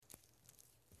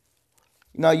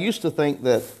I used to think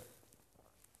that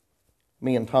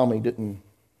me and Tommy didn't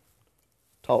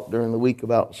talk during the week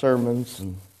about sermons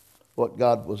and what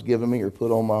God was giving me or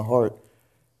put on my heart.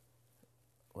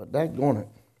 But daggone it,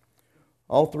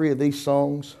 all three of these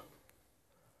songs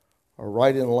are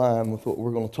right in line with what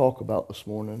we're going to talk about this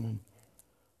morning.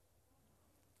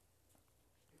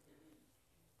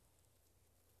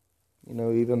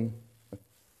 Even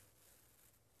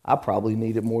I probably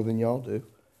need it more than y'all do.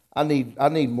 I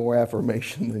need more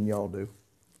affirmation than y'all do.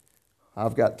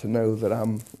 I've got to know that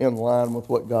I'm in line with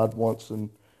what God wants and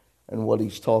what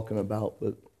He's talking about.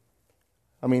 But,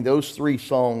 those three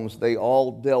songs, they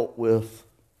all dealt with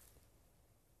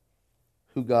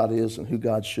who God is and who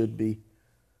God should be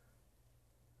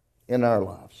in our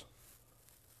lives.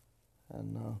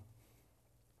 And the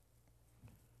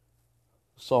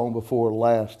song before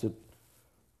last,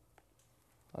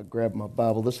 I grabbed my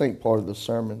Bible. This ain't part of the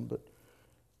sermon, but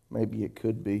maybe it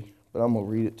could be. But I'm going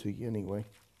to read it to you anyway.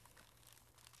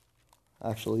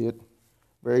 Actually, it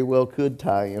very well could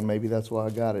tie in. Maybe that's why I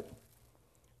got it.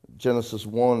 Genesis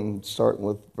 1, starting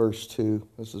with verse 2.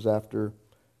 This is after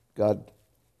God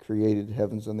created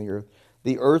heavens and the earth.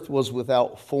 The earth was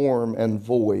without form and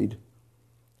void,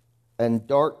 and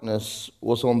darkness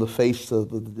was on the face of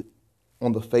the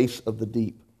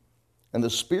deep. And the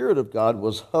Spirit of God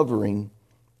was hovering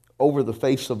over the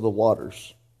face of the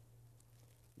waters.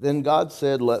 Then God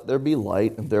said, "Let there be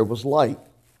light," and there was light.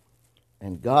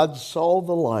 And God saw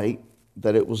the light,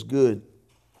 that it was good.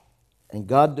 And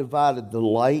God divided the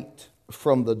light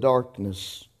from the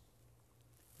darkness.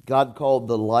 God called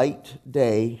the light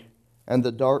day, and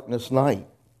the darkness night.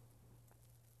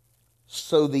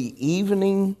 So the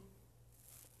evening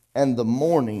and the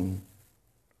morning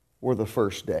were the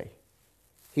first day.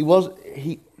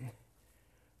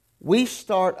 We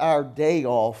start our day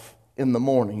off in the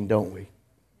morning, don't we?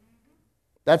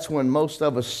 That's when most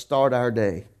of us start our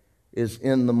day, is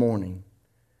in the morning.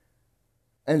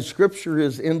 And Scripture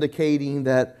is indicating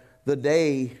that the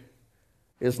day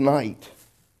is night,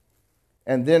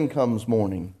 and then comes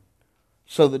morning.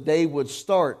 So the day would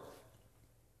start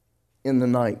in the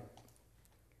night.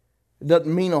 It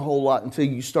doesn't mean a whole lot until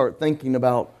you start thinking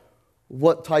about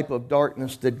what type of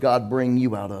darkness did God bring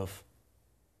you out of.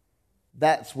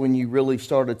 That's when you really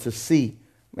started to see,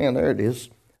 man, there it is.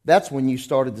 That's when you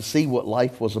started to see what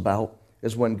life was about,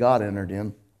 is when God entered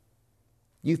in.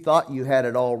 You thought you had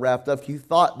it all wrapped up. You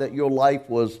thought that your life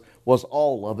was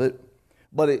all of it,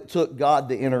 but it took God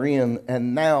to enter in,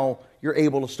 and now you're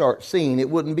able to start seeing. It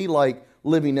wouldn't be like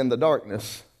living in the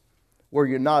darkness where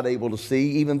you're not able to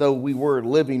see. Even though we were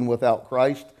living without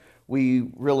Christ,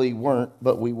 we really weren't,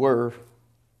 but we were.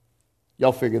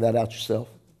 Y'all figure that out yourself.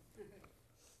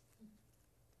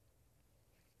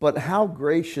 But how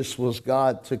gracious was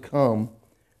God to come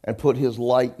and put His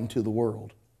light into the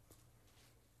world.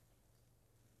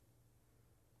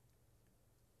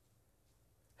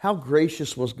 How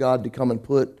gracious was God to come and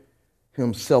put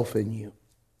Himself in you.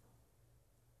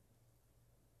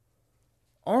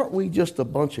 Aren't we just a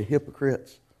bunch of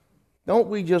hypocrites? Don't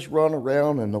we just run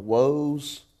around in the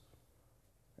woes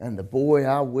and the boy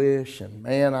I wish and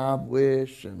man I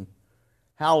wish, and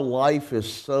how life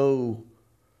is so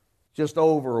just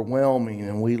overwhelming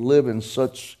and we live in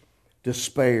such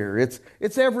despair.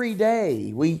 It's every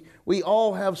day. We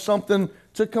all have something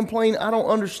to complain. I don't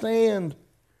understand,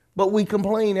 but we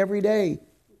complain every day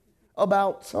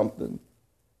about something.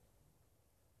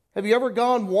 Have you ever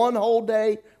gone one whole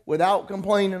day without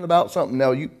complaining about something?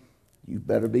 No, you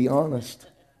better be honest.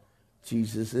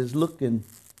 Jesus is looking.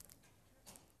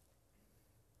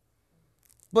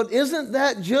 But isn't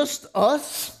that just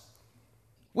us?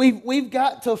 We've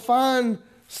got to find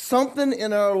something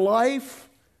in our life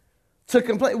to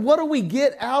complain. What do we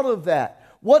get out of that?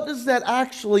 What does that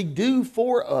actually do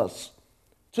for us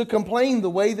to complain the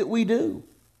way that we do?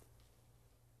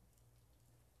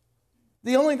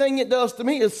 The only thing it does to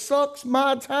me is sucks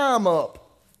my time up.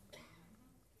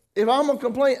 If I'm going to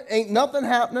complain, ain't nothing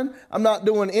happening. I'm not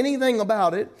doing anything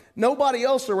about it. Nobody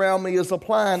else around me is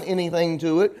applying anything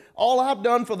to it. All I've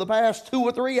done for the past 2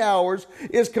 or 3 hours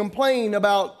is complain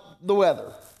about the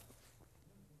weather.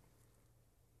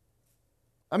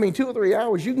 2 or 3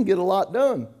 hours, you can get a lot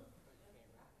done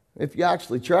if you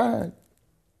actually try.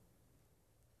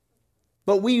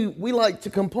 But we like to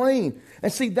complain.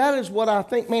 And see, that is what I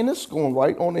think, man, this is going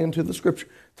right on into the Scripture.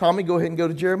 Tommy, go ahead and go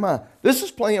to Jeremiah. This is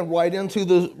playing right into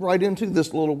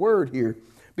this little word here,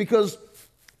 because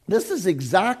this is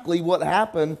exactly what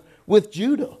happened with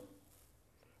Judah.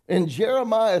 In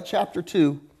Jeremiah chapter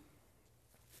 2,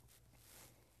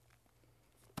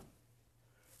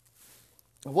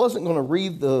 I wasn't going to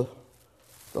read the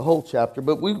the whole chapter,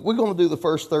 but we're going to do the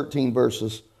first 13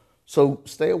 verses. So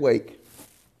stay awake.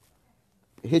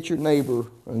 Hit your neighbor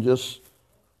and this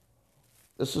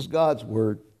is God's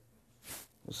word.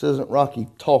 This isn't Rocky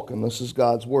talking. This is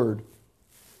God's word.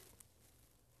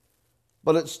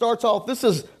 But it starts off, this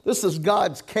is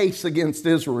God's case against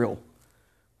Israel.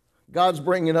 God's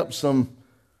bringing up some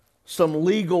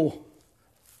legal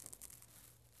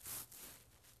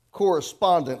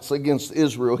correspondence against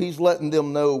Israel. He's letting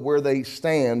them know where they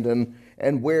stand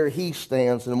and where he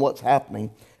stands and what's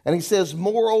happening. And he says,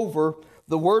 moreover,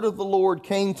 the word of the Lord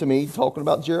came to me, talking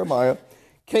about Jeremiah,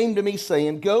 came to me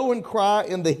saying, go and cry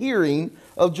in the hearing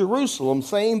of Jerusalem,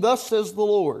 saying, thus says the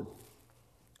Lord,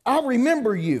 I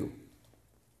remember you.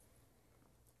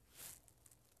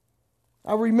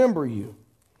 I remember you.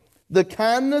 The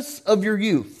kindness of your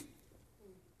youth.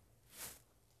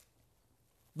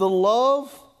 The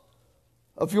love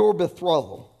of your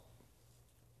betrothal.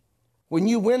 When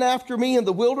you went after me in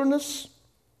the wilderness,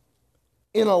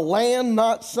 in a land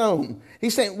not sown.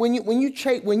 He's saying, when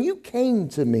you came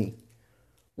to me,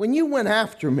 when you went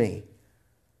after me,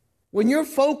 when your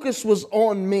focus was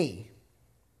on me,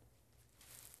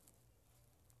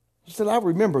 he said, I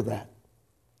remember that.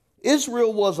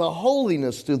 Israel was a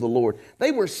holiness to the Lord.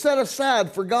 They were set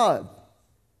aside for God.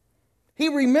 He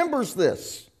remembers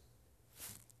this.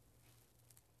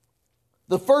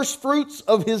 The first fruits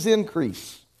of his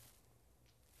increase.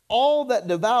 All that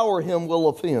devour him will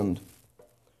offend.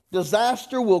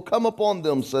 Disaster will come upon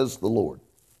them, says the Lord.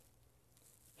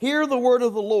 Hear the word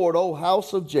of the Lord, O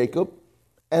house of Jacob,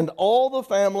 and all the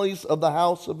families of the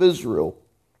house of Israel.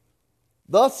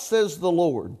 Thus says the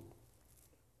Lord,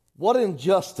 what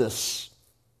injustice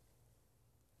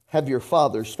have your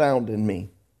fathers found in me?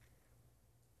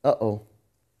 Uh-oh.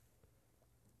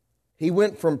 He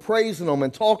went from praising them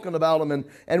and talking about them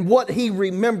and what he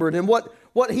remembered and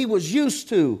what he was used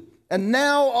to. And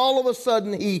now all of a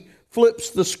sudden he flips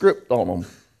the script on them.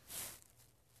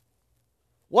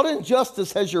 What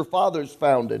injustice has your fathers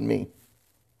found in me?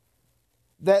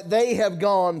 That they have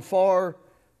gone far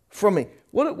from me.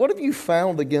 What have you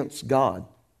found against God?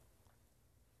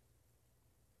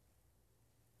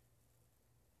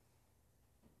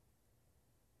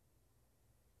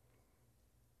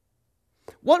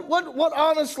 What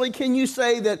honestly can you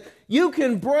say that you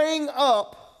can bring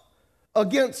up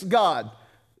against God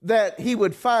that he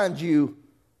would find you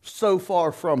so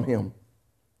far from him?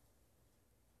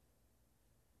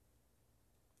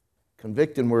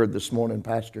 Convicting word this morning,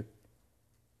 Pastor.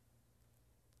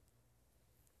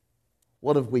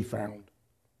 What have we found?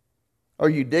 Are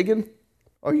you digging?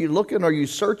 Are you looking? Are you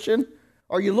searching?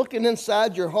 Are you looking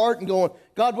inside your heart and going,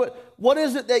 God, what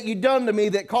is it that you've done to me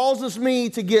that causes me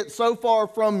to get so far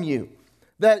from you?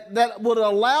 That would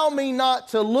allow me not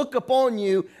to look upon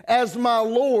you as my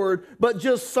Lord, but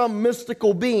just some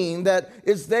mystical being that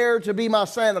is there to be my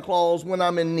Santa Claus when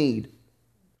I'm in need.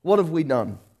 What have we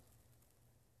done?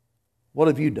 What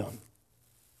have you done?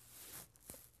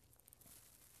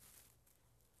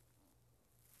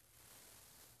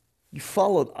 You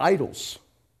followed idols.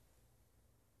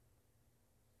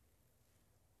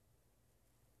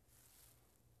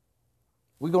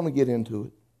 We're going to get into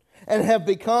it. And have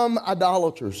become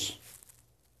idolaters.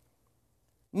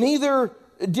 Neither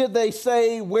did they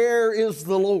say, where is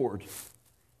the Lord?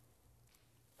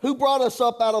 Who brought us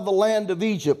up out of the land of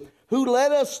Egypt? Who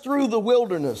led us through the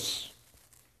wilderness?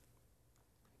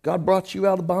 God brought you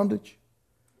out of bondage?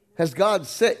 Has God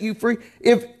set you free?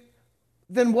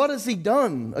 Then what has he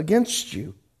done against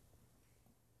you?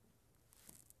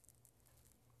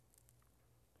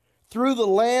 Through the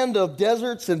land of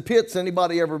deserts and pits.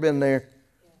 Anybody ever been there?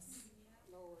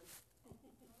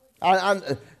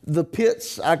 Yes. The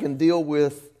pits I can deal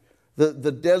with.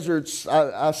 The deserts,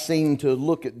 I seem to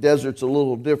look at deserts a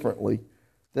little differently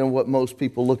than what most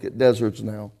people look at deserts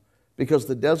now. Because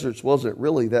the deserts wasn't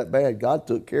really that bad. God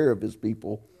took care of his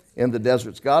people in the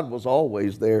deserts. God was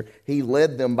always there. He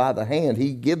led them by the hand.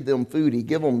 He give them food. He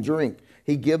give them drink.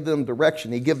 He give them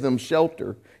direction. He give them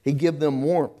shelter. He give them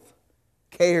warmth.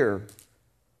 Care.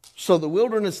 So the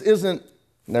wilderness isn't,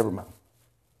 never mind.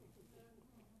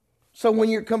 So when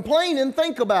you're complaining,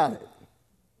 think about it.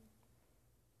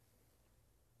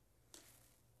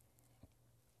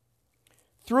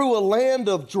 Through a land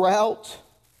of drought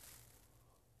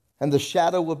and the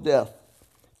shadow of death.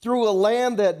 Through a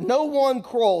land that no one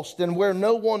crossed and where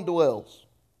no one dwells.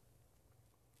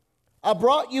 I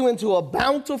brought you into a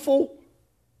bountiful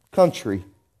country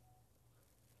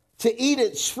to eat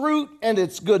its fruit and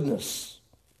its goodness.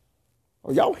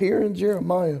 Are y'all hearing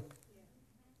Jeremiah?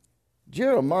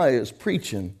 Jeremiah is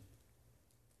preaching.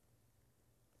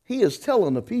 He is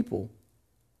telling the people,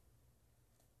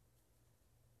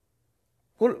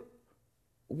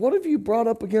 What have you brought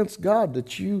up against God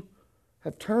that you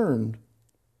have turned?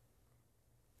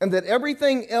 And that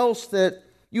everything else that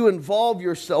you involve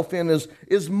yourself in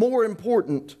is more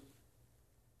important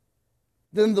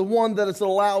than the one that has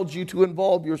allowed you to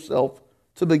involve yourself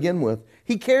to begin with.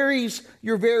 He carries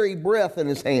your very breath in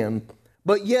his hand,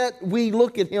 but yet we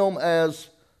look at him as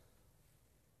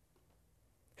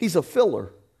he's a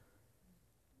filler.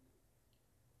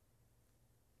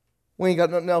 We ain't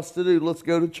got nothing else to do, let's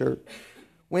go to church.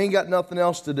 We ain't got nothing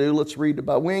else to do, let's read the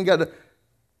Bible.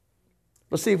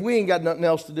 But see, if we ain't got nothing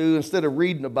else to do, instead of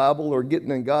reading the Bible or getting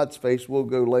in God's face, we'll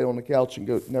go lay on the couch and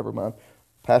go, never mind.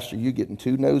 Pastor, you getting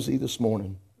too nosy this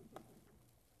morning.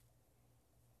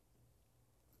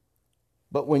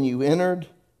 But when you entered,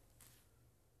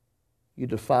 you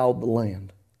defiled the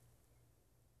land.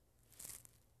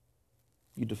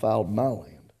 You defiled my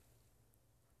land.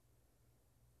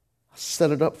 I set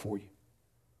it up for you.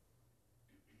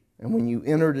 And when you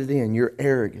entered it in, your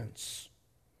arrogance,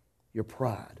 your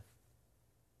pride,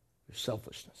 your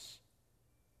selfishness,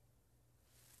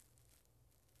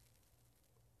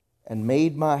 and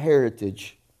made my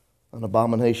heritage an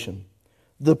abomination.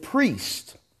 The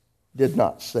priest did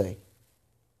not say,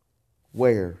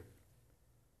 where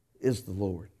is the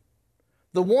Lord?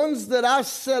 The ones that I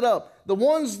set up, the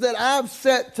ones that I've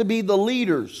set to be the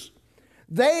leaders,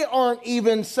 they aren't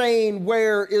even saying,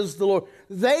 where is the Lord?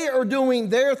 They are doing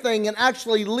their thing and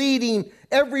actually leading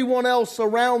everyone else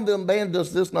around them. Man,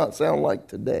 does this not sound like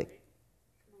today?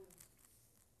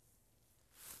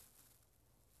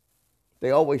 They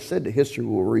always said that history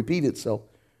will repeat itself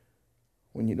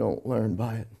when you don't learn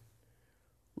by it.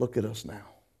 Look at us now.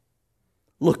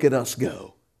 Look at us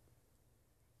go.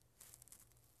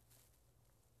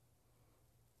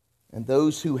 And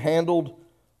those who handled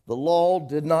the law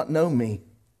did not know me.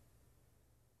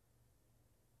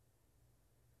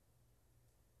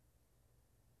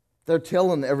 They're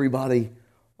telling everybody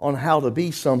on how to be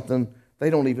something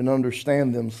they don't even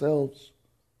understand themselves.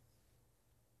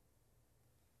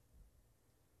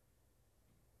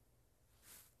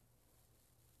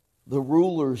 The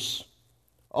rulers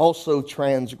also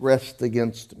transgressed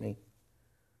against me.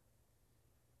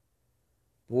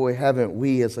 Boy, haven't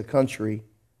we as a country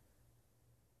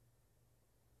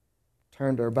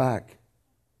turned our back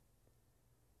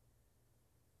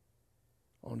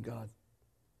on God.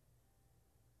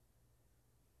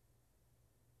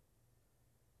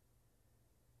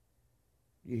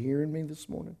 You hearing me this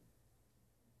morning?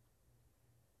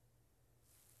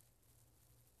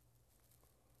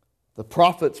 The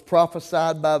prophets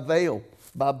prophesied by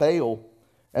Baal,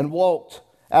 and walked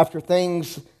after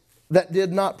things that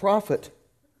did not profit.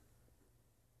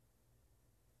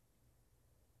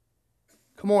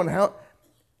 Come on,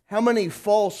 how many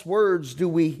false words do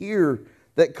we hear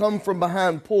that come from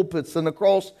behind pulpits and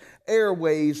across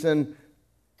airways, and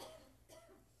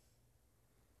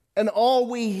all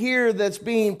we hear that's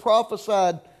being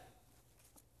prophesied? I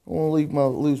want to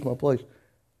lose my place.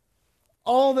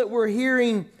 All that we're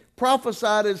hearing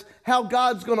prophesied is how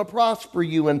God's going to prosper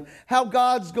you, and how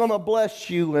God's going to bless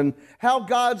you, and how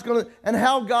God's going to, and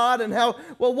how God, and how,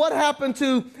 well, what happened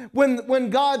to when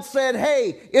God said,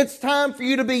 hey, it's time for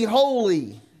you to be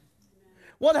holy?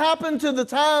 What happened to the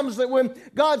times that when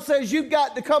God says you've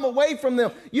got to come away from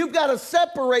them? You've got to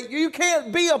separate. You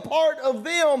can't be a part of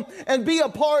them and be a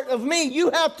part of me. You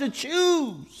have to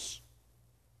choose.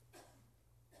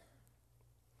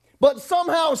 But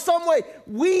somehow, some way,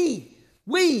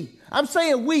 I'm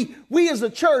saying we as a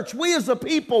church, we as a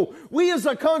people, we as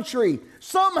a country,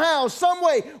 somehow, some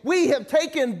way, we have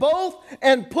taken both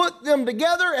and put them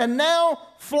together, and now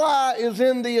fly is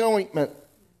in the ointment.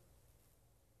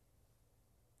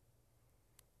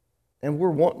 And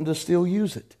we're wanting to still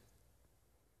use it.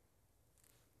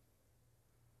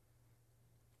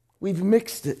 We've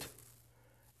mixed it,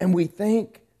 and we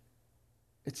think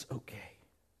it's okay.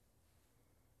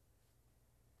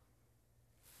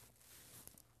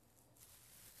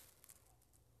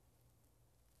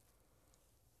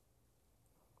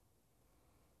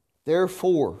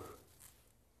 Therefore,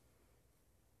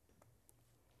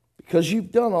 because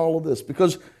you've done all of this,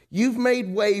 because you've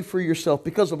made way for yourself,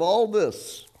 because of all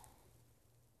this,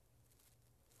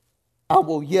 I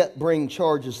will yet bring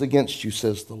charges against you,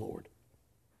 says the Lord.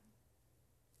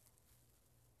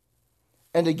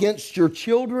 And against your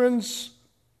children's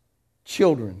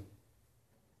children.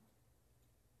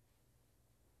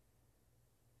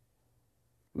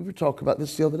 We were talking about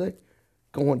this the other day,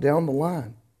 going down the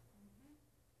line.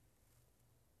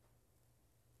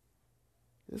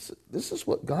 This is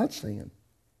what God's saying.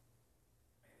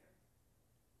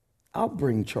 I'll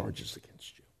bring charges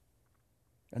against you.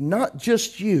 And not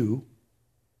just you,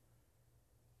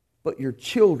 but your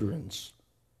children's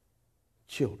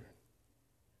children.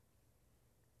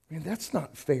 Man, that's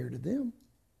not fair to them.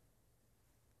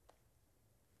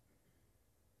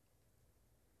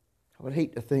 I would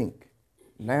hate to think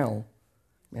now,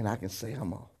 man, I can say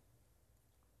I'm a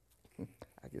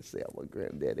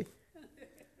granddaddy.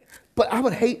 But I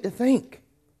would hate to think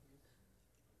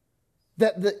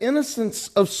that the innocence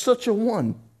of such a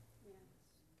one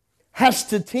has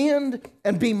to tend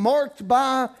and be marked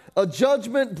by a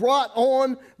judgment brought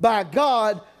on by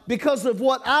God because of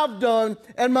what I've done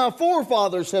and my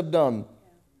forefathers have done.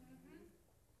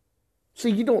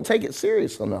 See, you don't take it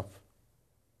serious enough.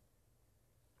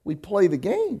 We play the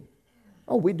game.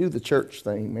 Oh, we do the church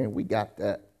thing, man. We got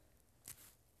that.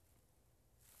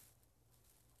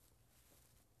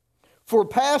 For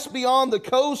pass beyond the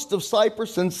coast of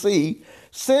Cyprus and sea,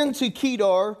 send to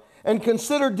Kedar and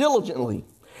consider diligently,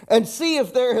 and see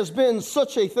if there has been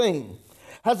such a thing.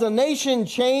 Has a nation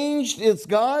changed its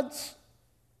gods,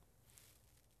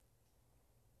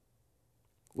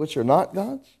 which are not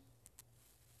gods?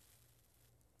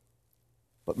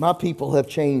 But my people have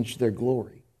changed their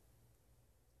glory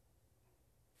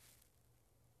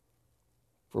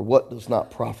for what does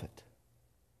not profit.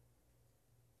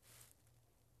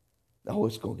 Oh,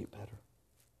 it's going to get better.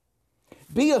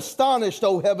 Be astonished,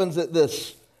 O heavens, at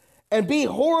this, and be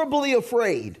horribly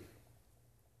afraid.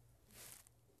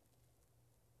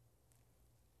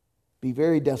 Be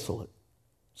very desolate,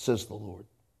 says the Lord.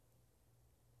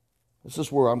 This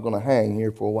is where I'm going to hang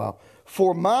here for a while.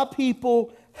 For my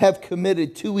people have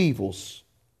committed two evils.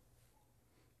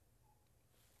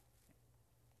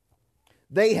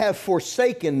 They have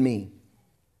forsaken me,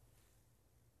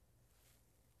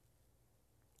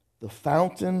 the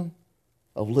fountain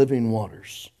of living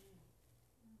waters,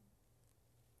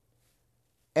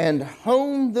 and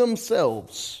honed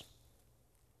themselves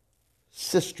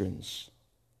cisterns,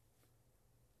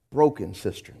 broken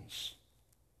cisterns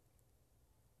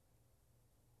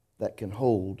that can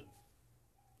hold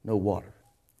no water.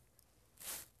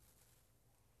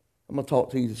 I'm going to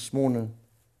talk to you this morning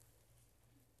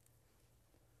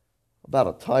about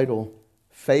a title,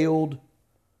 Failed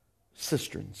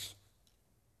Cisterns.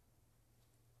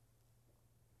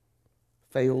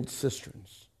 Failed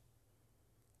cisterns.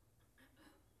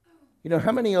 You know,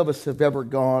 how many of us have ever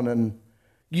gone and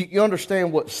you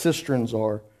understand what cisterns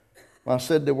are? When I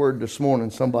said the word this morning,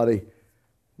 somebody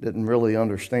didn't really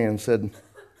understand.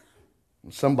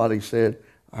 Somebody said,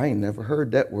 I ain't never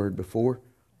heard that word before.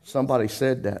 Somebody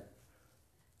said that.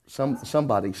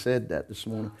 Somebody said that this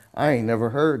morning. I ain't never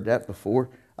heard that before.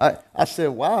 I said,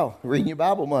 wow, reading your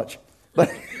Bible much. But,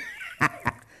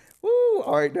 woo,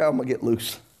 all right, now I'm going to get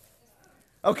loose.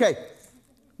 Okay,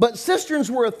 but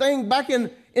cisterns were a thing back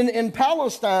in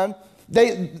Palestine.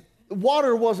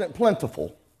 Water wasn't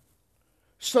plentiful.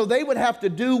 So they would have to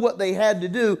do what they had to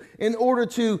do in order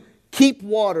to keep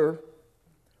water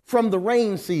from the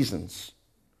rain seasons.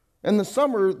 In the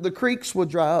summer, the creeks would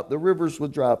dry up, the rivers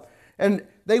would dry up, and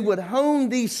they would hone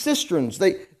these cisterns.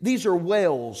 These are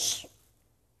wells.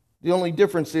 The only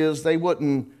difference is they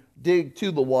wouldn't dig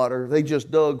to the water, they just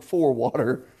dug for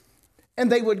water.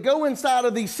 And they would go inside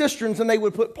of these cisterns and they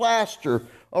would put plaster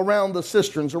around the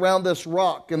cisterns, around this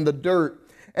rock and the dirt.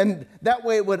 And that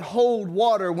way it would hold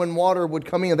water when water would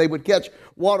come in. They would catch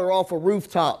water off of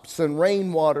rooftops and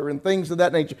rainwater and things of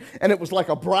that nature. And it was like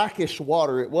a brackish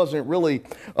water. It wasn't really,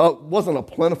 wasn't a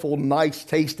plentiful, nice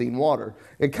tasting water.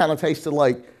 It kind of tasted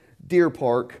like Deer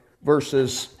Park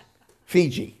versus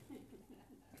Fiji.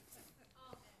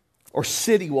 Or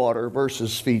city water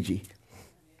versus Fiji.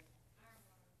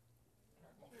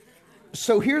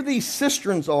 So here these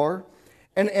cisterns are,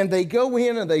 and they go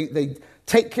in and they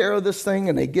take care of this thing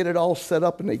and they get it all set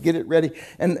up and they get it ready.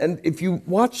 And if you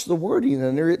watch the wording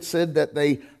in there, it said that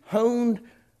they honed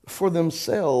for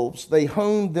themselves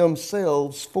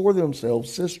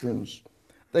cisterns.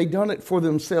 They done it for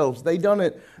themselves. They done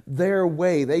it their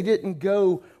way. They didn't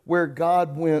go where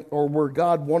God went or where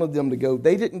God wanted them to go.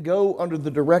 They didn't go under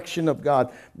the direction of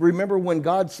God. Remember when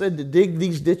God said to dig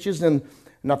these ditches and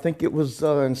I think it was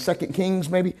in 2 Kings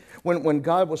maybe, when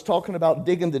God was talking about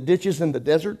digging the ditches in the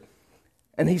desert.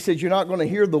 And he said, you're not going to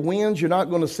hear the winds, you're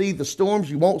not going to see the storms,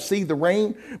 you won't see the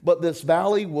rain, but this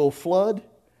valley will flood.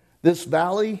 This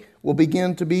valley will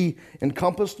begin to be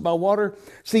encompassed by water.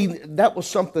 See, that was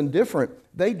something different.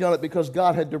 They'd done it because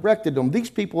God had directed them.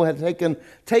 These people had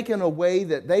taken a way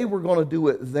that they were going to do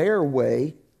it their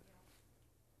way.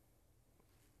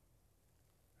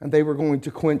 And they were going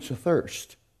to quench a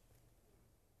thirst.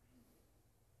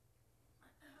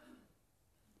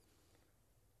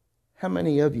 How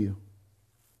many of you,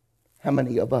 how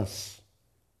many of us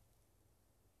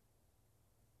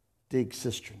dig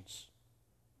cisterns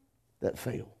that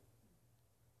fail.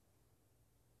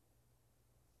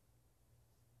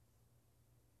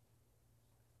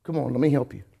 Come on, let me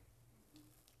help you.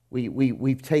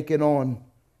 We've taken on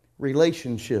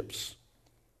relationships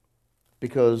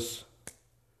because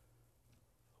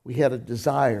we had a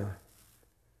desire.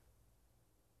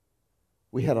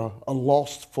 We had a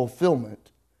lost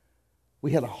fulfillment.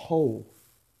 We had a hole.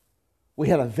 We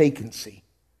had a vacancy.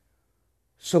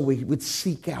 So we would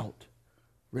seek out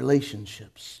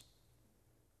relationships.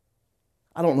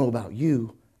 I don't know about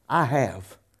you. I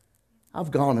have.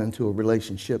 I've gone into a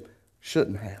relationship,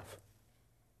 shouldn't have,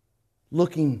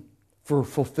 looking for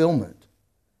fulfillment,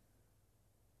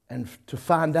 and to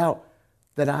find out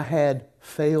that I had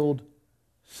failed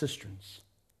cisterns.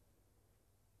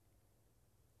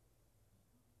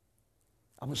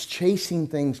 I was chasing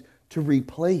things to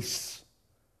replace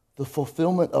the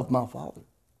fulfillment of my Father.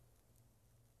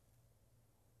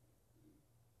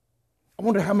 I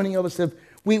wonder how many of us have,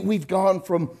 we've gone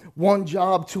from one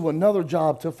job to another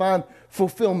job to find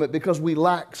fulfillment because we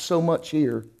lack so much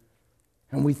here.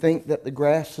 And we think that the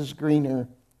grass is greener.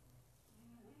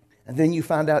 And then you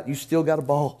find out you still got a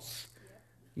boss.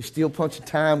 You still punching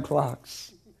time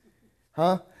clocks.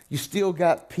 Huh? You still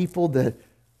got people that,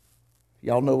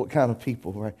 y'all know what kind of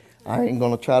people, right? I ain't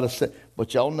going to try to say,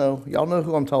 but y'all know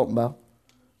who I'm talking about.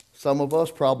 Some of us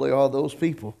probably are those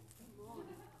people.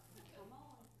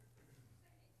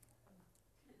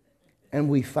 And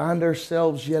we find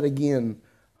ourselves yet again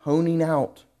honing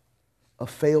out a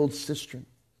failed cistern,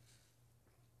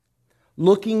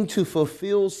 looking to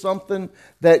fulfill something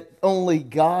that only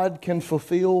God can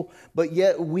fulfill, but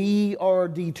yet we are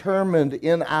determined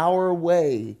in our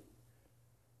way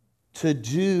to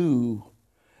do,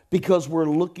 because we're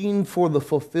looking for the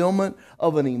fulfillment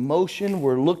of an emotion.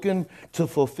 We're looking to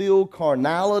fulfill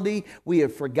carnality. We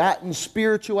have forgotten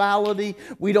spirituality.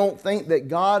 We don't think that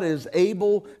God is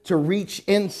able to reach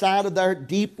inside of our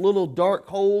deep little dark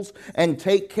holes and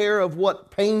take care of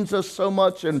what pains us so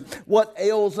much and what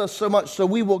ails us so much. So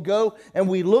we will go and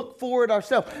we look for it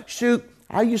ourselves. Shoot,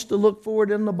 I used to look for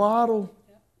it in the bottle.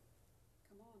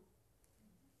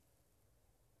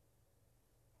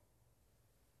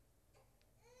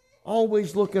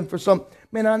 Always looking for some,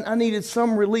 man, I needed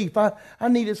some relief. I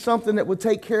needed something that would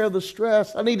take care of the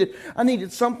stress. I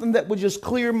needed something that would just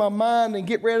clear my mind and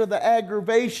get rid of the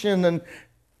aggravation.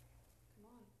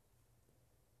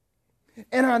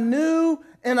 And I knew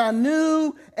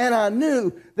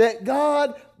that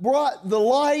God brought the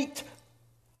light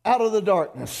out of the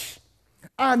darkness.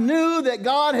 I knew that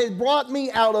God had brought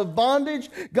me out of bondage.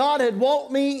 God had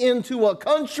walked me into a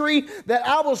country that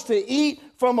I was to eat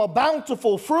from a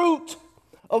bountiful fruit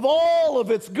of all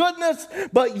of its goodness,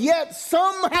 but yet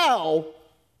somehow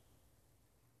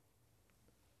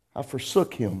I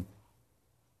forsook Him,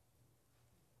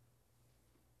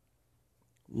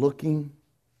 looking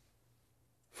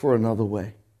for another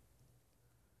way.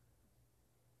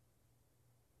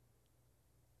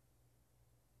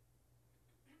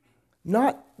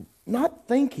 Not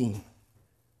thinking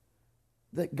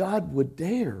that God would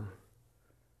dare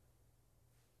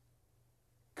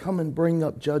come and bring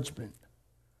up judgment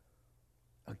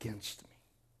against me.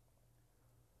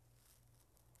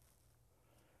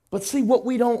 But see, what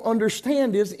we don't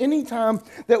understand is anytime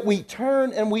that we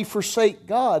turn and we forsake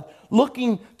God,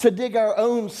 looking to dig our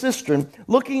own cistern,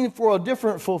 looking for a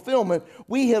different fulfillment,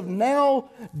 we have now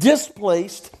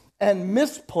displaced and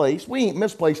misplaced. We ain't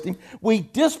misplaced Him. We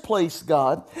displaced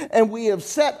God, and we have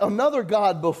set another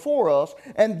God before us,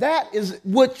 and that is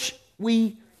which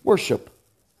we worship.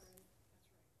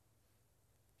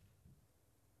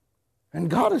 And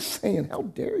God is saying, how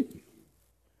dare you?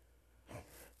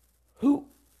 Who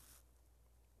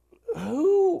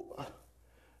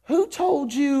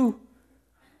told you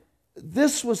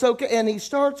this was okay? And he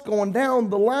starts going down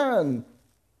the line.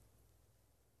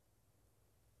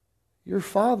 Your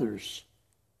fathers,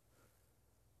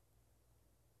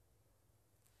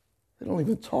 they don't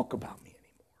even talk about me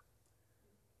anymore.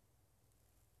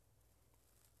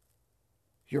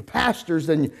 Your pastors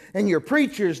and your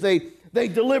preachers, they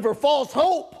deliver false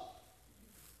hope.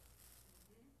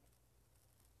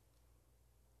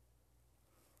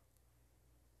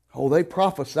 Oh, they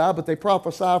prophesy, but they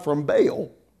prophesy from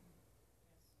Baal.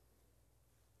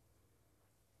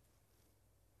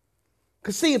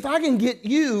 Because see, if I can get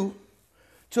you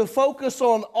to focus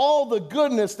on all the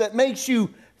goodness that makes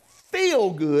you feel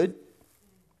good,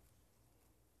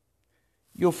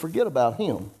 you'll forget about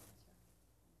Him.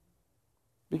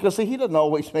 Because see, He doesn't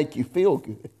always make you feel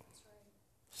good.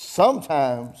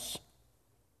 Sometimes,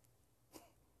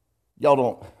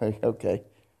 y'all don't, okay,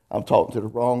 I'm talking to the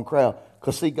wrong crowd.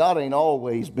 Because, see, God ain't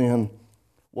always been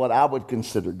what I would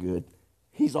consider good.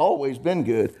 He's always been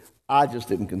good. I just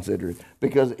didn't consider it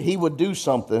because he would do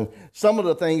something. Some of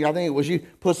the things, I think it was you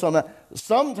put some.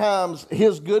 Sometimes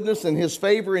his goodness and his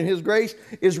favor and his grace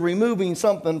is removing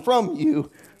something from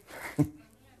you.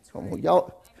 Come on,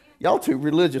 y'all too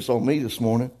religious on me this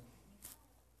morning.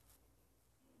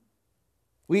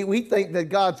 We think that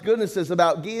God's goodness is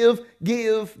about give.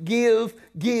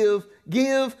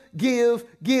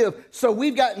 So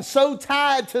we've gotten so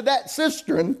tied to that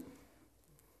cistern.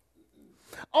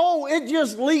 Oh, it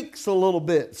just leaks a little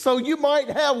bit. So you might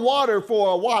have water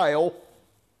for a while.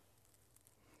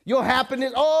 You'll happen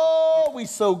to, oh, we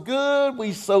so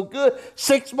good.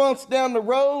 6 months down the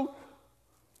road.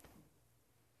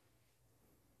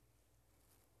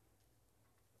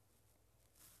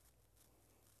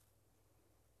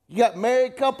 You got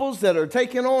married couples that are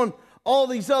taking on all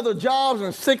these other jobs,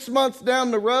 and 6 months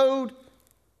down the road,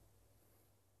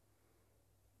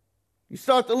 you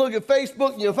start to look at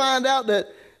Facebook and you find out that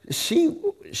she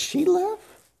left.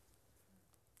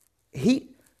 They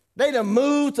done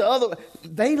moved to other.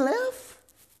 They left.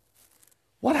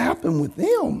 What happened with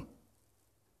them?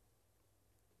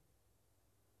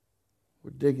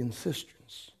 We're digging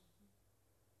cisterns.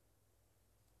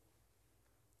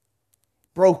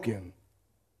 Broken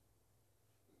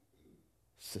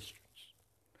cisterns.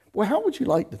 Well, how would you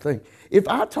like to think? If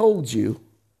I told you,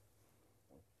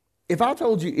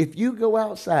 if you go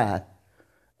outside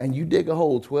and you dig a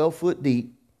hole 12 foot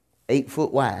deep, 8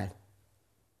 foot wide,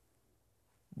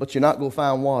 but you're not going to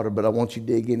find water, but I want you to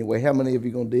dig anyway, how many of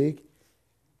you going to dig?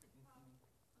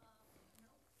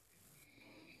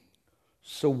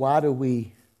 So why do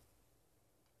we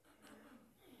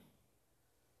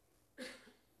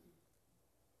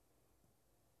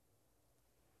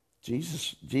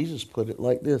Jesus put it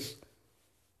like this.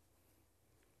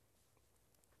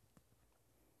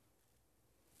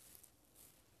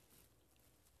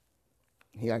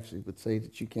 He actually would say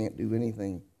that you can't do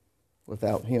anything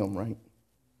without him, right?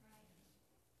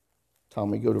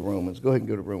 Tommy, go to Romans. Go ahead and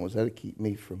go to Romans. That'll keep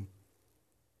me from.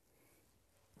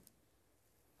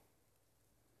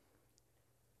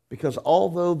 Because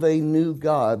although they knew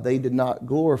God, they did not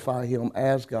glorify him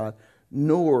as God,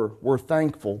 nor were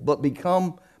thankful, but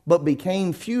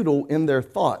became futile in their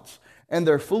thoughts, and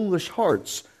their foolish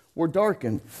hearts were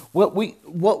darkened. What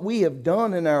we have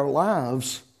done in our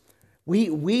lives,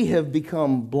 we have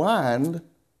become blind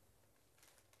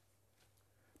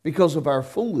because of our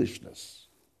foolishness.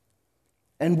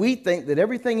 And we think that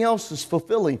everything else is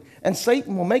fulfilling, and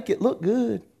Satan will make it look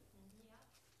good.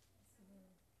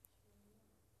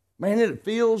 Man, it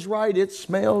feels right, it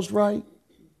smells right,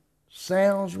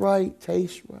 sounds right,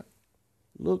 tastes right,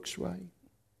 looks right.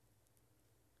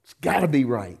 It's got to be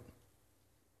right.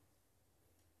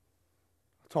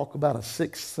 Talk about a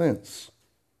sixth sense.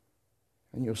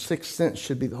 And your sixth sense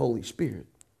should be the Holy Spirit.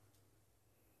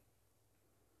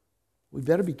 We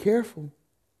better be careful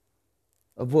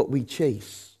of what we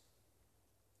chase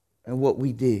and what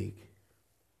we dig,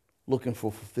 looking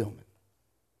for fulfillment.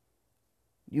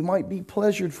 You might be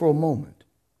pleasured for a moment,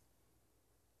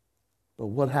 but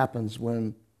what happens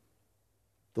when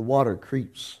the water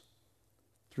creeps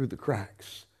through the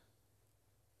cracks?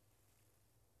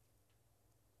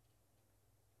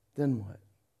 Then what?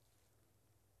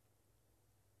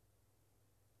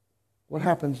 What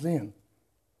happens then?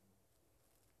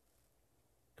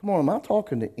 Come on, am I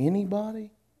talking to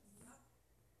anybody?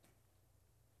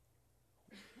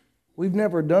 We've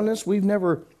never done this. We've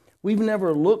never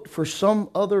looked for some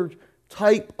other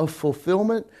type of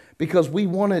fulfillment because we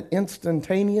want it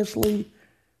instantaneously.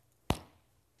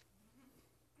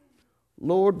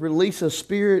 Lord, release a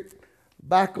spirit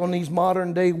back on these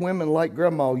modern day women like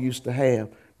Grandma used to have.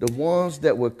 The ones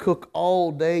that would cook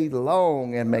all day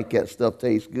long and make that stuff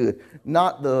taste good.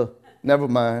 Not the, never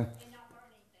mind.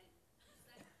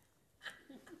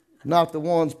 Not the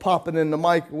ones popping in the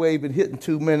microwave and hitting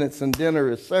 2 minutes and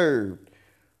dinner is served.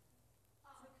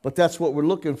 But that's what we're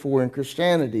looking for in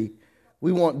Christianity.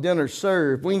 We want dinner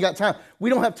served. We ain't got time. We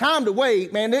don't have time to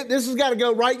wait, man. This has got to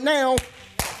go right now.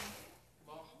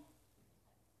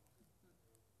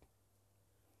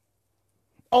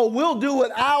 Oh, we'll do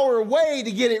it our way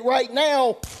to get it right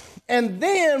now. And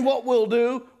then what we'll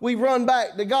do, we run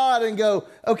back to God and go,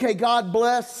 okay, God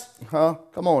bless.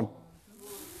 Come on.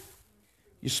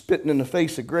 You're spitting in the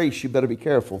face of grace. You better be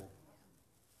careful.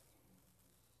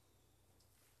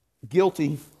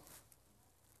 Guilty.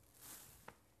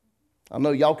 I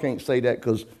know y'all can't say that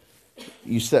because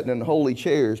you're sitting in the holy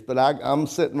chairs, but I'm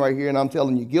sitting right here and I'm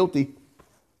telling you guilty.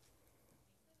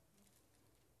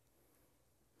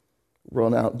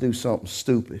 run out and do something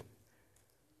stupid.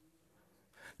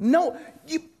 No,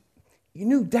 you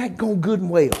knew that go good and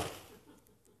well.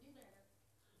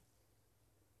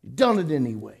 You done it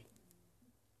anyway.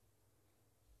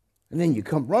 And then you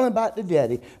come running back to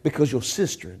daddy because your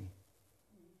cistern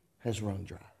has run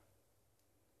dry.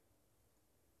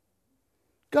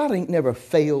 God ain't never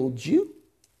failed you.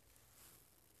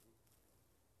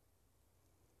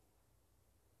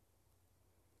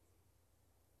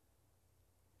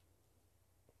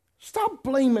 Stop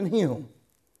blaming him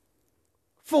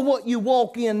for what you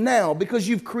walk in now, because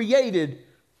you've created.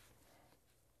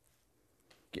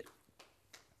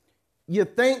 You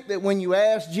think that when you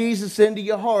ask Jesus into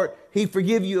your heart, he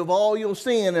forgive you of all your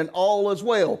sin and all is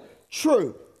well.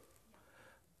 True.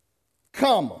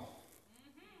 Come on.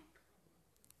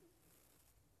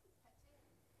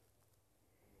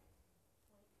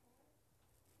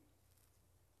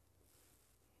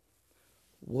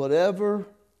 Whatever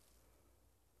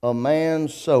a man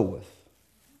soweth,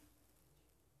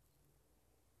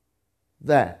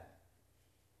 that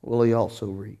will he also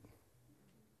reap.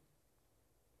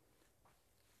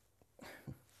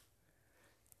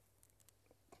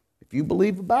 If you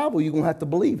believe the Bible, you're going to have to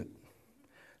believe it.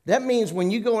 That means when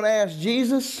you go and ask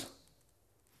Jesus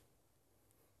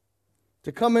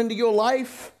to come into your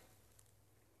life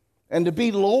and to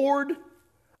be Lord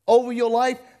over your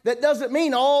life, that doesn't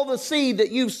mean all the seed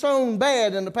that you've sown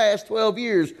bad in the past 12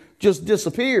 years just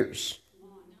disappears.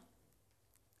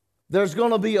 There's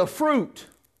going to be a fruit.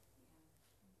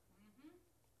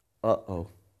 Uh-oh.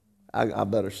 I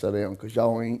better sit down because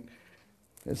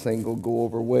this ain't going to go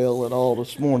over well at all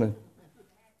this morning.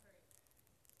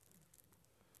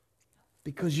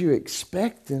 Because you're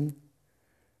expecting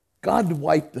God to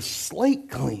wipe the slate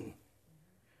clean.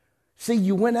 See,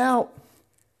 you went out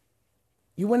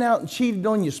and cheated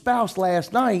on your spouse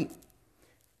last night,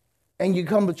 and you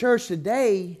come to church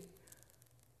today,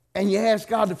 and you ask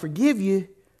God to forgive you,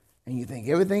 and you think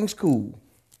everything's cool.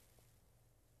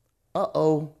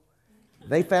 Uh-oh.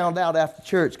 They found out after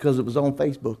church because it was on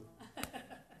Facebook.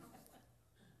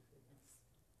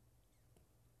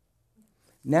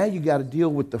 Now you got to deal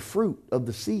with the fruit of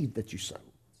the seed that you sowed.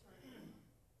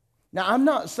 Now, I'm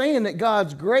not saying that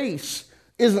God's grace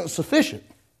isn't sufficient,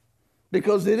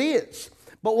 because it is.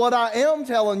 But what I am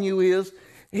telling you is,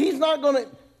 he's not going to,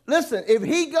 listen, if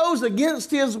he goes against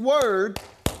his word,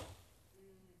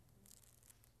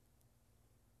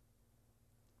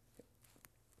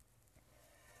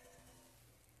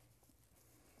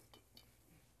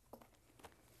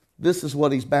 this is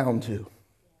what he's bound to.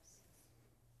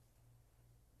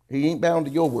 He ain't bound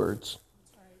to your words.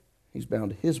 He's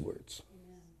bound to his words.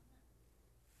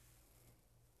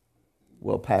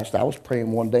 Well, Pastor, I was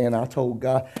praying one day and I told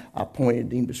God, I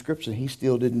pointed him to Scripture, and he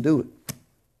still didn't do it.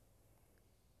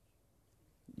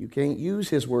 You can't use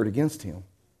his word against him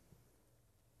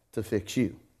to fix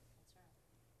you.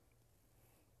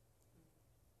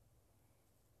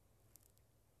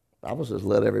 The Bible says,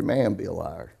 let every man be a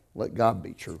liar. Let God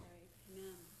be true.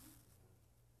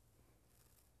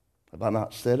 Have I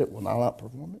not said it? Will I not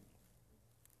perform it?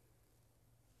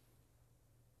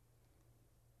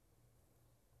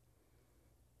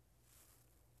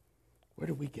 Where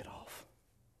do we get off?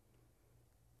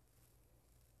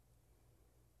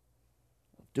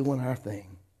 Doing our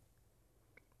thing.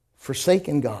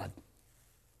 Forsaking God.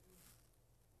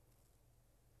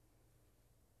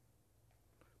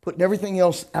 Putting everything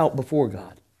else out before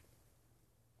God.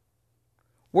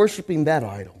 Worshiping that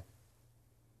idol.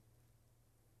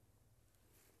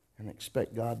 And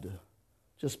expect God to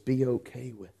just be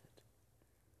okay with it.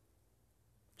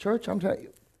 Church, I'm telling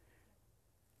you,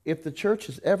 if the church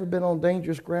has ever been on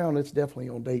dangerous ground, it's definitely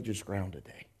on dangerous ground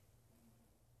today.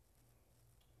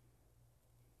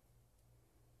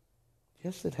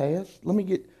 Yes, it has.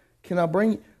 Can I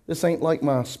bring, this ain't like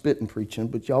my spitting preaching,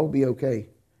 but y'all be okay.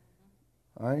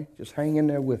 All right? Just hang in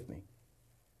there with me.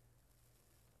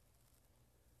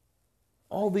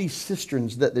 All these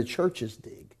cisterns that the churches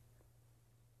dig.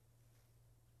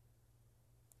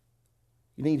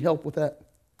 You need help with that?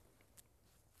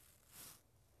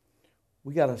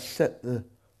 We got to set the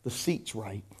seats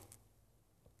right.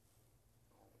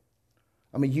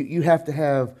 I mean, you have to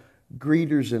have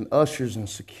greeters and ushers and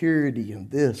security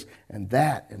and this and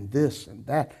that and this and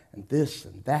that and this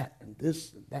and that and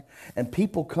this and that. And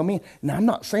people come in. Now, I'm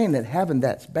not saying that having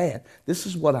that's bad. This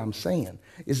is what I'm saying,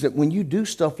 is that when you do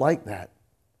stuff like that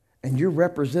and you're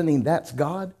representing that's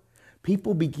God,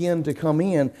 people begin to come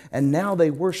in and now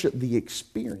they worship the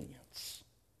experience.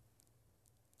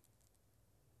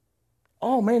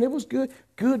 Oh, man, it was good.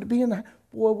 Good to be in the...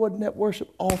 Boy, wasn't that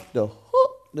worship off the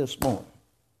hook this morning?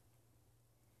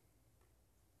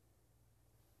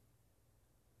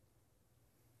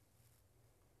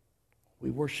 We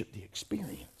worship the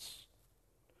experience.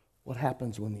 What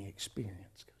happens when the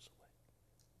experience goes away?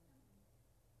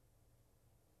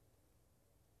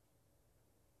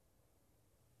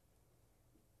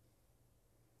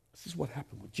 This is what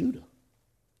happened with Judah.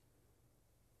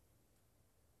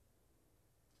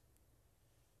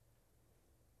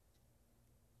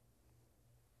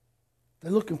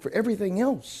 They're looking for everything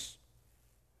else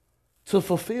to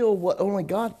fulfill what only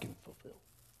God can fulfill.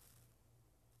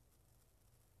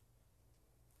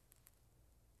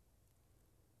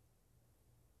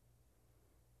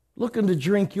 Looking to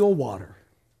drink your water.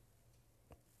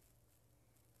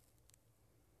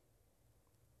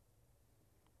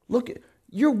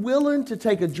 You're willing to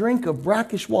take a drink of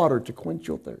brackish water to quench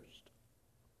your thirst.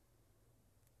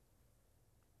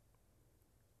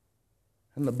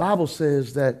 And the Bible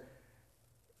says that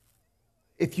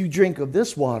if you drink of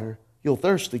this water, you'll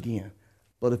thirst again.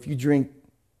 But if you drink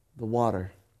the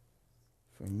water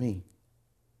from me,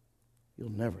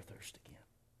 you'll never thirst again.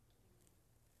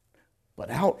 But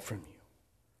out from you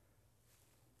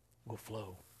will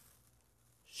flow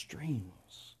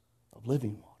streams of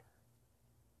living water.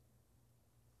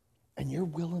 And you're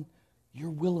willing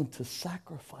to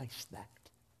sacrifice that.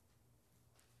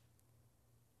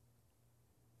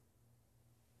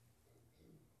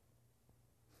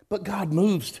 But God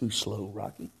moves too slow,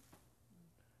 Rocky.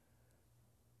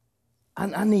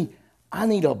 I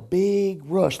need a big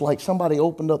rush, like somebody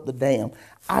opened up the dam.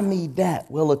 I need that.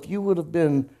 Well, if you would have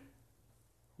been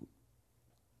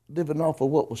living off of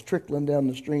what was trickling down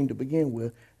the stream to begin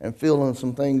with and filling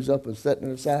some things up and setting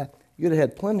it aside, you'd have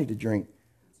had plenty to drink.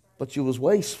 But you was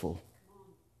wasteful.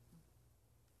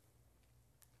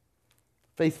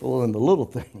 Faithful in the little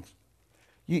things.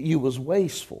 You was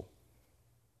wasteful.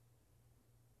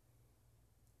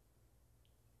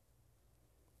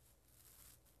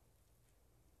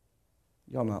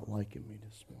 Y'all not liking me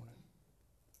this morning.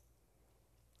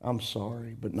 I'm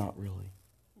sorry, but not really.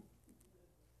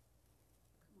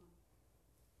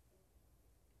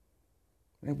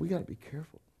 Man, we got to be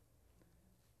careful.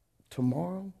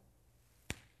 Tomorrow,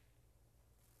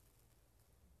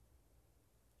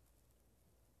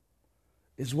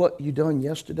 is what you done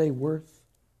yesterday worth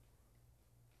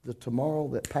the tomorrow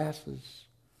that passes?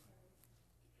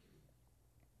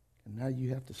 And now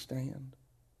you have to stand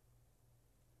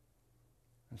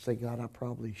and say, God, I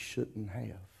probably shouldn't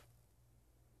have.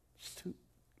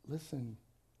 Listen,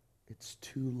 it's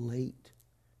too late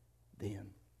then.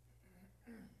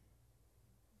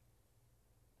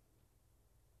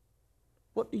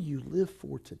 What do you live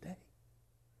for today?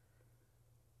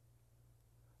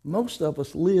 Most of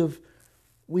us live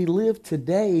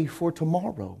today for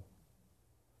tomorrow.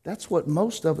 That's what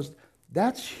most of us,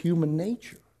 that's human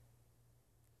nature.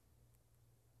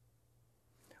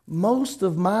 Most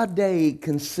of my day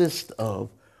consists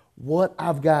of what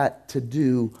I've got to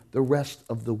do the rest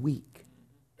of the week.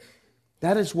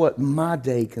 That is what my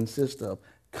day consists of.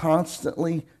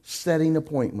 Constantly setting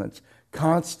appointments,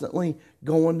 constantly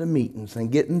going to meetings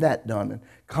and getting that done, and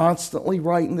constantly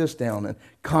writing this down, and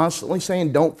constantly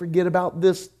saying, don't forget about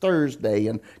this Thursday.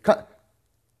 But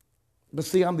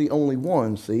see, I'm the only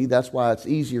one, see? That's why it's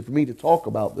easier for me to talk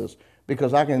about this,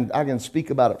 because I can speak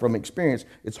about it from experience.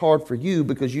 It's hard for you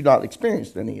because you've not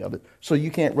experienced any of it, so you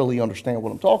can't really understand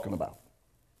what I'm talking about.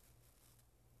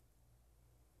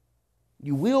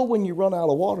 You will when you run out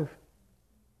of water.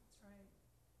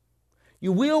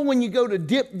 You will when you go to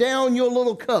dip down your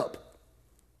little cup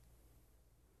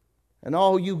and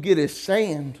all you get is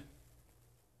sand.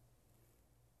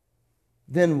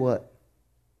 Then what?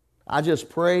 I just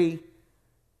pray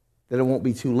that it won't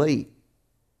be too late.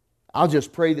 I'll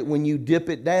just pray that when you dip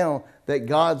it down, that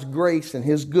God's grace and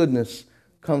His goodness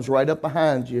comes right up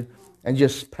behind you and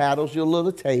just paddles your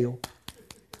little tail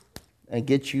and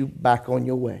gets you back on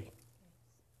your way.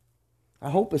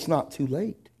 I hope it's not too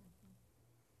late.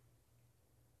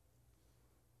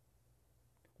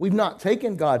 We've not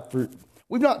taken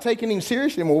Him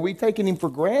seriously anymore. We've taken Him for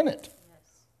granted.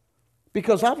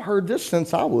 Because I've heard this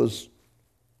since I was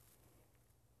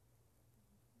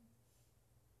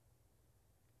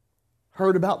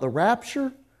heard about the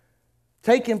rapture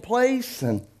taking place,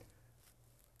 and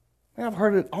I've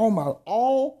heard it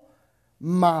all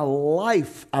my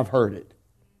life. I've heard it,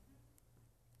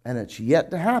 and it's yet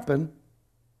to happen.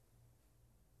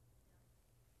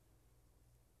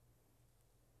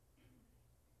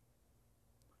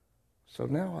 So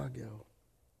now I go,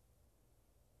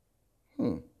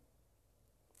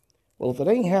 well, if it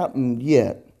ain't happened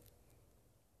yet,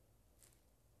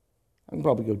 I can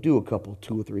probably go do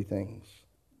two or three things.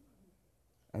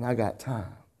 And I got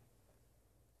time.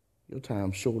 Your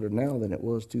time's shorter now than it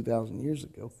was 2,000 years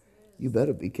ago. You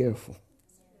better be careful.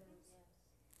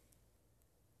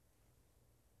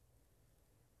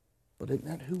 But isn't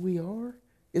that who we are?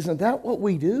 Isn't that what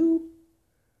we do?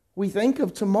 We think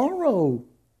of tomorrow.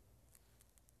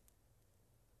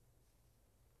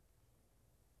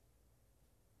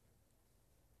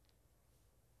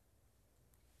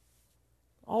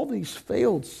 All these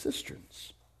failed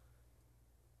cisterns.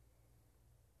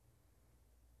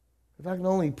 If I can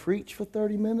only preach for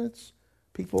 30 minutes,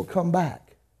 people will come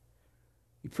back.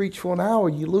 You preach for an hour,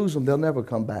 you lose them, they'll never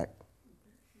come back.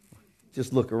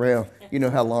 Just look around. You know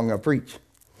how long I preach.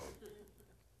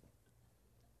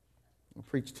 I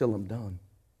preach till I'm done.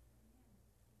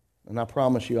 And I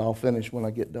promise you I'll finish when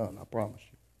I get done. I promise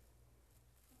you.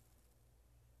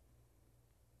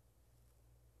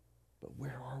 But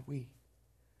where are we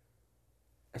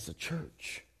as a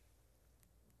church?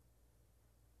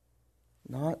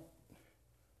 Not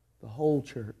the whole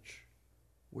church.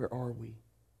 Where are we?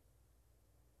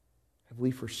 Have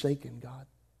we forsaken God?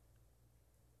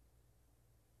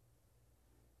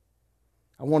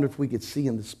 I wonder if we could see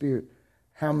in the Spirit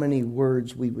how many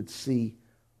words we would see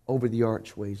over the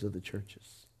archways of the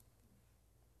churches.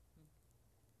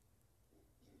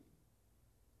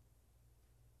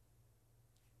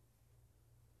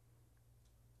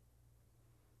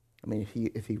 I mean,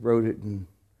 if he wrote it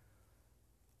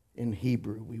in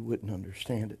Hebrew, we wouldn't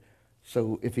understand it.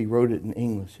 So if he wrote it in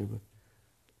English,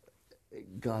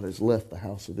 God has left the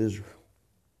house of Israel.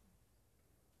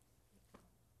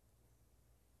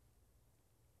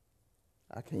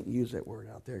 I can't use that word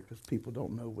out there because people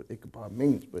don't know what Ichabod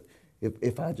means. But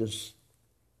if I just,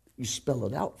 you spell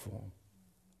it out for them.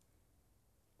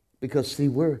 Because see,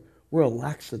 we're a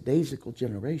lackadaisical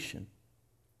generation.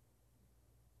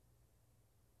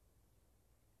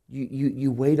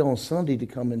 You wait on Sunday to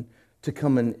come and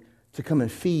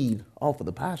feed off of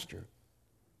the pasture.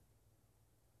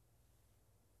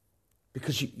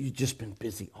 Because you've just been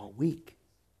busy all week.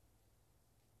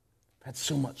 Had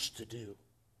so much to do.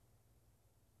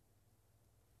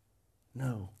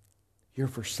 No, you're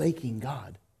forsaking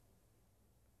God.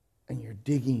 And you're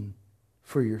digging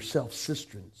for yourself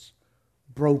cisterns,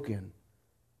 broken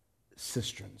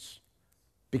cisterns.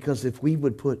 Because if we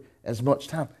would put as much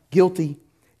time,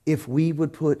 if we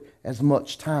would put as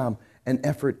much time and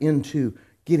effort into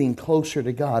getting closer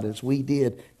to God as we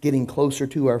did, getting closer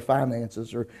to our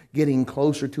finances or getting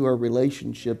closer to our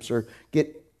relationships or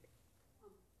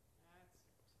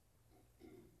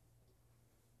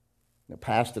The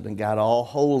pastor done got all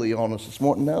holy on us this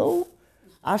morning. No,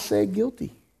 I said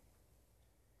guilty.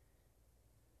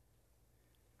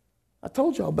 I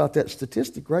told y'all about that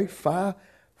statistic, right?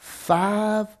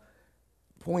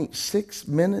 5.6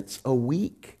 minutes a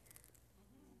week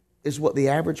is what the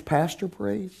average pastor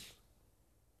prays.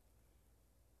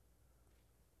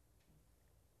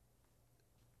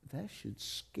 That should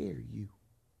scare you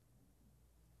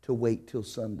to wait till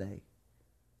Sunday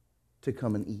to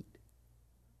come and eat.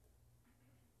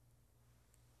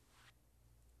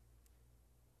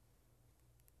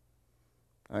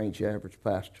 I ain't your average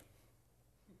pastor.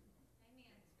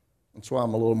 That's why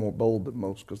I'm a little more bold than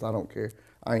most, because I don't care.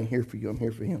 I ain't here for you. I'm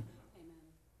here for him.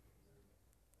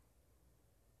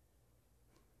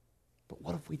 But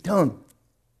what have we done?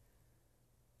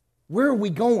 Where are we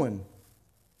going?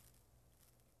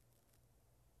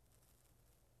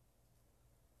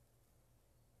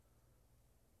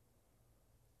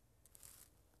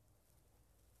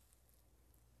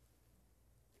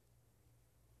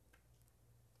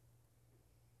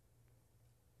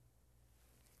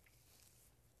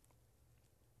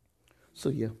 So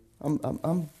yeah, I'm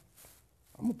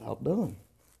about done.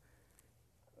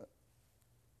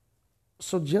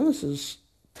 So Genesis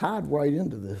tied right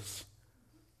into this.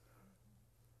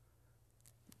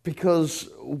 Because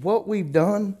what we've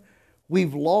done,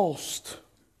 we've lost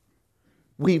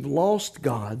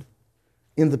God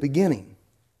in the beginning.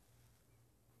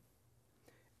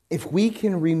 If we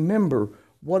can remember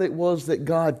what it was that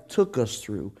God took us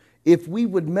through, if we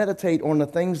would meditate on the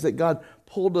things that God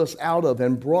pulled us out of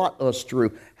and brought us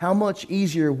through, how much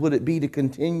easier would it be to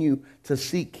continue to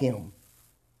seek Him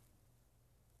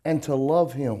and to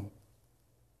love Him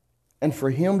and for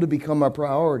Him to become our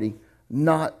priority,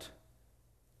 not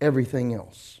everything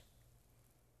else?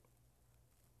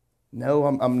 No,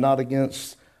 I'm not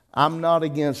against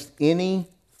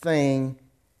anything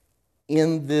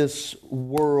in this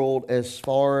world as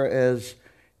far as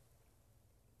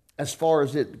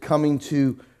it coming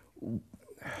to.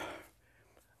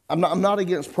 I'm not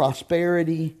against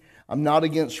prosperity. I'm not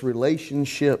against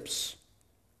relationships.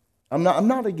 I'm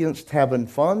not against having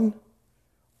fun.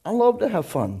 I love to have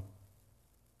fun.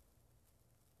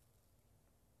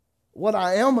 What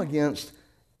I am against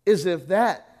is if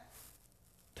that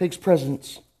takes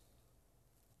precedence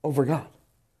over God.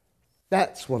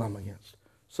 That's what I'm against.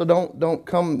 So don't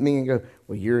come to me and go,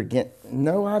 well, you're against.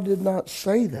 No, I did not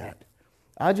say that.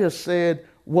 I just said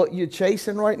what you're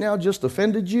chasing right now just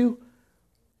offended you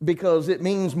because it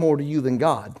means more to you than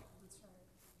God.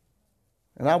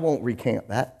 And I won't recant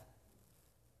that.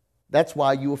 That's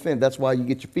why you offend. That's why you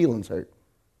get your feelings hurt.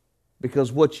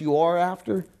 Because what you are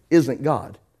after isn't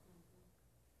God.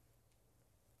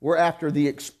 We're after the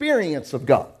experience of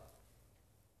God.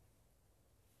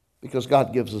 Because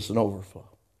God gives us an overflow.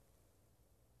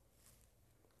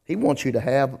 He wants you to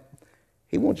have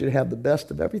the best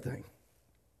of everything.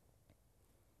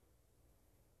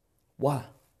 Why?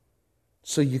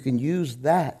 So you can use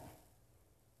that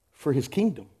for His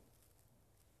kingdom.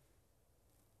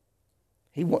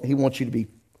 He wants you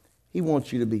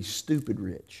to be stupid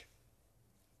rich.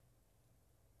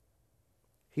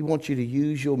 He wants you to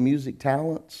use your music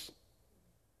talents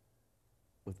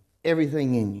with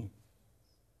everything in you.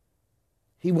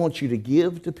 He wants you to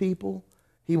give to people.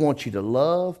 He wants you to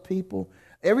love people.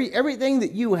 Everything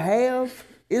that you have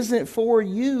isn't for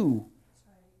you.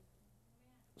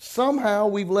 Somehow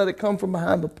we've let it come from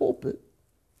behind the pulpit.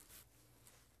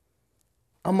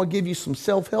 I'm going to give you some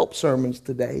self-help sermons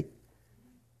today.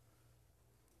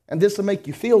 And this will make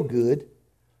you feel good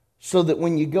so that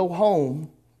when you go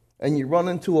home and you run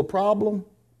into a problem,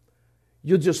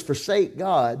 you'll just forsake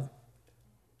God.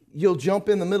 You'll jump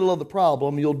in the middle of the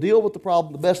problem. You'll deal with the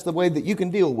problem the best of the way that you can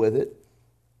deal with it.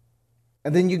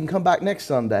 And then you can come back next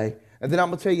Sunday. And then I'm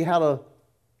going to tell you how to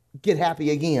get happy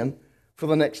again for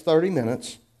the next 30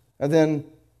 minutes. And then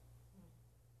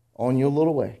on your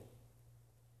little way.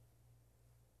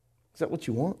 Is that what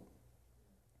you want?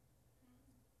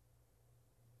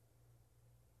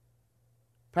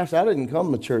 Pastor, I didn't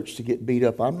come to church to get beat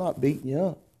up. I'm not beating you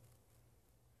up.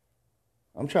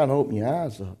 I'm trying to open your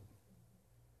eyes up.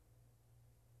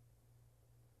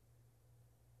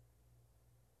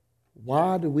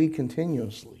 Why do we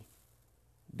continuously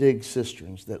dig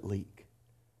cisterns that leak?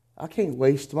 I can't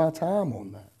waste my time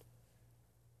on that.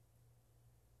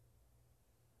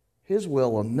 His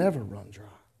well will never run dry.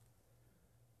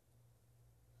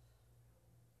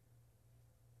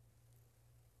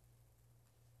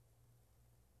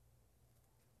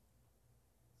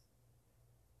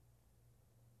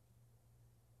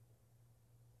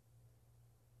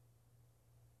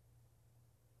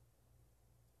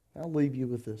 I'll leave you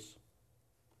with this.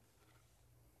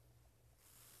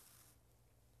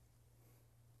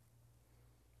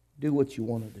 Do what you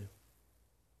want to do.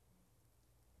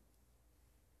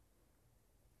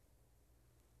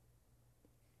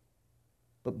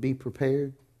 But be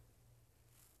prepared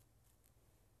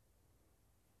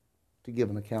to give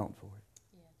an account for it.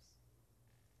 Yes.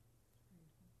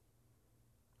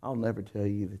 I'll never tell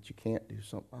you that you can't do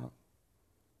something.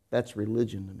 That's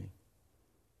religion to me.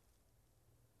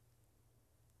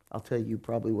 I'll tell you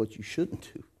probably what you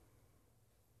shouldn't do.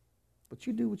 But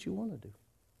you do what you want to do.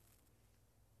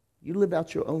 You live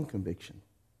out your own conviction.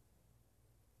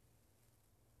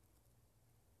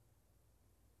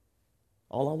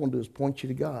 All I want to do is point you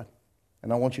to God.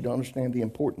 And I want you to understand the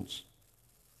importance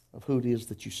of who it is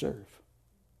that you serve.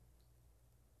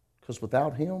 Because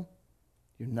without Him,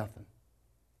 you're nothing.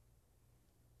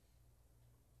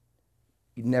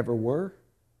 You never were,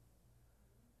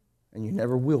 and you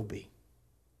never will be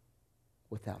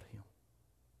without Him.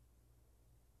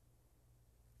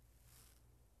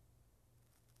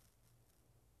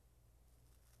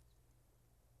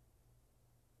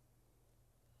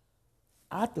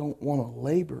 I don't want to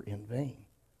labor in vain.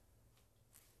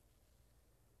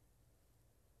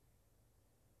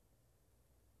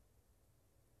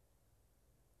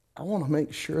 I want to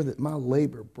make sure that my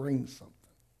labor brings something.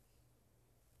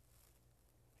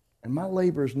 And my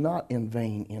labor is not in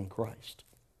vain in Christ.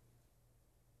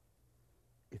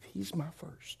 If He's my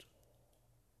first.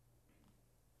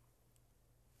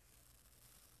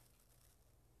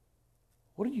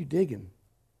 What are you digging?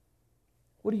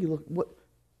 What do you look?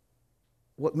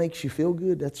 What makes you feel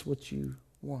good? That's what you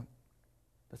want.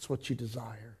 That's what you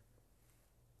desire.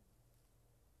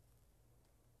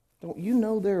 Don't you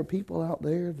know there are people out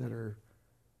there that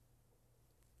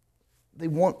they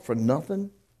want for nothing,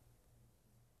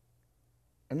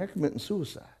 and they're committing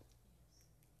suicide.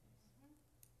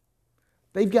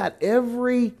 They've got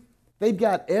every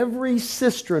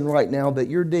cistern right now that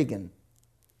you're digging,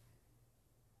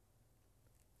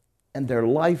 and their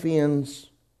life ends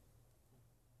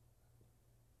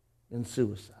in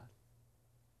suicide.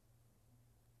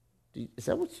 Is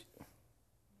that what you...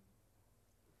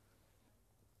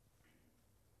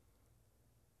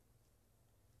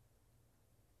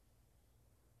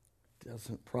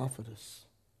 Doesn't profit us.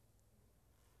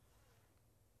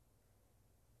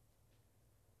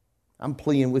 I'm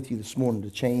pleading with you this morning to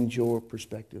change your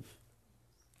perspective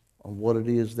on what it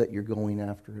is that you're going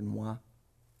after and why.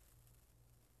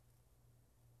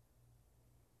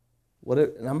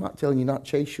 And I'm not telling you not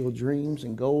chase your dreams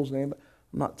and goals. I'm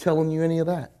not telling you any of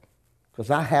that, because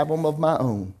I have them of my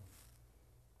own.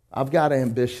 I've got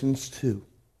ambitions too.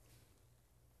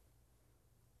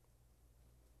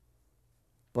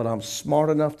 But I'm smart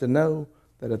enough to know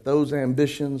that if those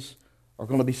ambitions are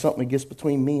going to be something that gets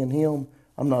between me and him,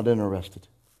 I'm not interested.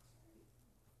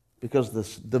 Because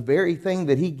the very thing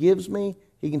that he gives me,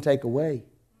 he can take away.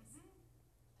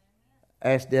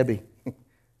 Ask Debbie.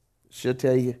 She'll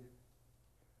tell you.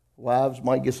 Wives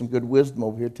might get some good wisdom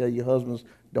over here. Tell your husbands,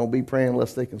 don't be praying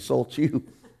unless they consult you.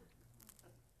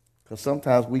 Because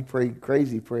sometimes we pray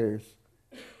crazy prayers.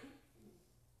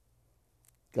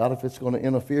 God, if it's going to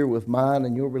interfere with mine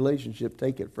and your relationship,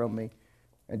 take it from me.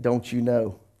 And don't you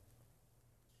know?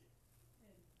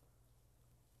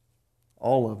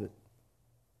 All of it.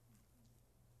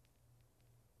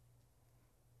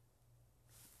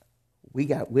 We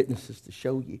got witnesses to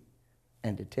show you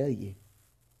and to tell you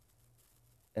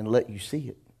and let you see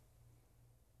it.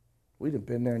 We'd have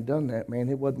been there and done that, man.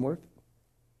 It wasn't worth it.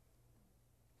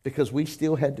 Because we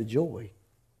still had the joy.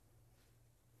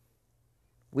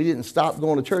 We didn't stop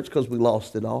going to church because we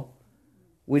lost it all.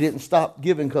 We didn't stop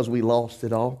giving because we lost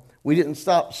it all. We didn't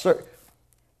stop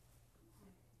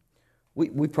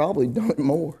we probably done it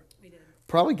more. We did.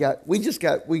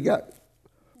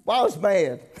 Well, I was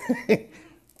mad.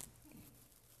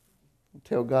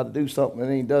 Tell God to do something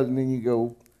and he doesn't, then you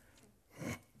go.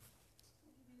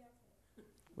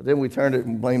 But then we turned it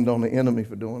and blamed on the enemy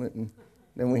for doing it, and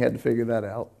then we had to figure that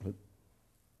out. But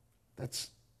that's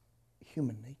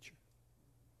human nature.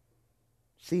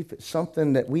 See, if it's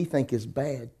something that we think is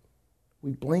bad,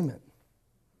 we blame it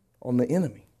on the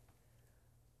enemy.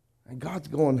 And God's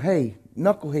going, hey,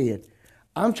 knucklehead,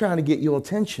 I'm trying to get your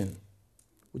attention.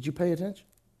 Would you pay attention?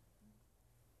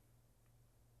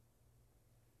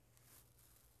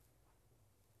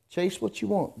 Chase what you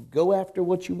want. Go after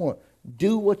what you want.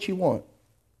 Do what you want.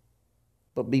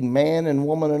 But be man and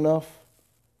woman enough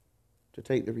to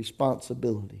take the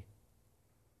responsibility.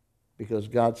 Because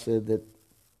God said that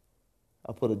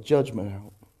I'll put a judgment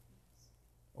out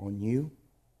on you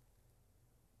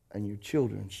and your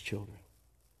children's children.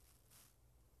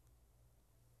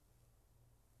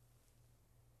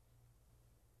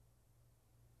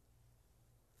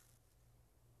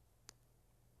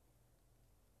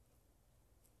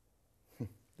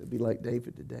 It'd be like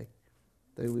David today.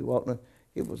 We walked in.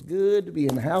 It was good to be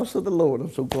in the house of the Lord.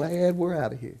 I'm so glad we're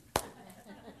out of here.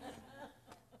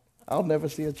 I'll never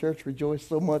see a church rejoice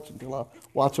so much until I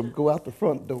watch them go out the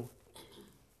front door.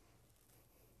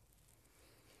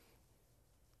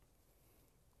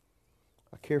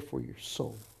 I care for your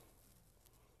soul.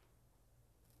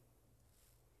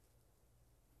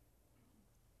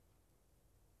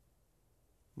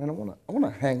 Man, I want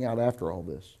to hang out after all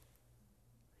this.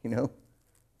 You know,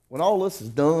 when all this is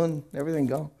done, everything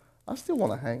gone, I still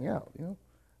want to hang out. You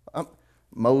know,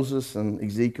 Moses and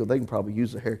Ezekiel, they can probably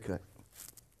use a haircut.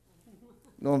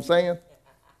 You know what I'm saying?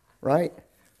 Right?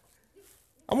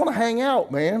 I want to hang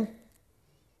out, man.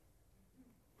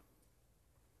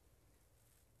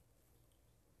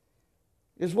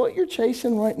 Is what you're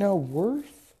chasing right now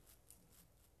worth?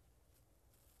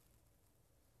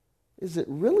 Is it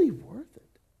really worth